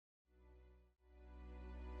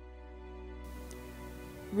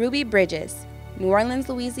Ruby Bridges, New Orleans,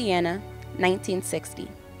 Louisiana, 1960.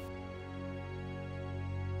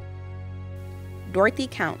 Dorothy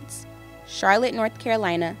Counts, Charlotte, North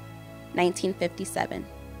Carolina, 1957.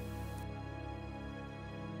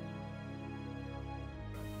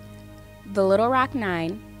 The Little Rock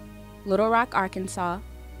Nine, Little Rock, Arkansas,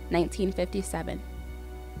 1957.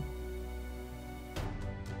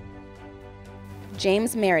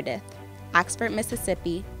 James Meredith, Oxford,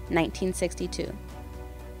 Mississippi, 1962.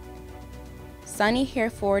 Sonny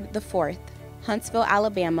Hereford IV, Huntsville,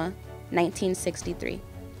 Alabama, 1963.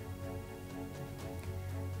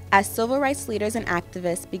 As civil rights leaders and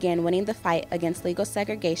activists began winning the fight against legal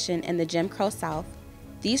segregation in the Jim Crow South,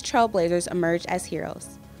 these trailblazers emerged as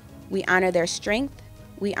heroes. We honor their strength,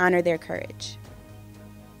 we honor their courage.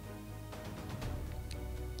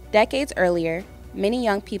 Decades earlier, many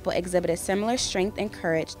young people exhibited similar strength and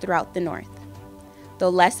courage throughout the North. Though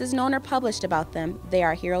less is known or published about them, they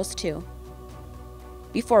are heroes too.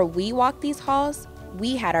 Before we walked these halls,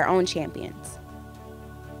 we had our own champions.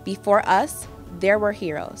 Before us, there were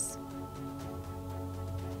heroes.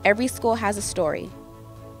 Every school has a story.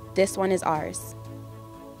 This one is ours.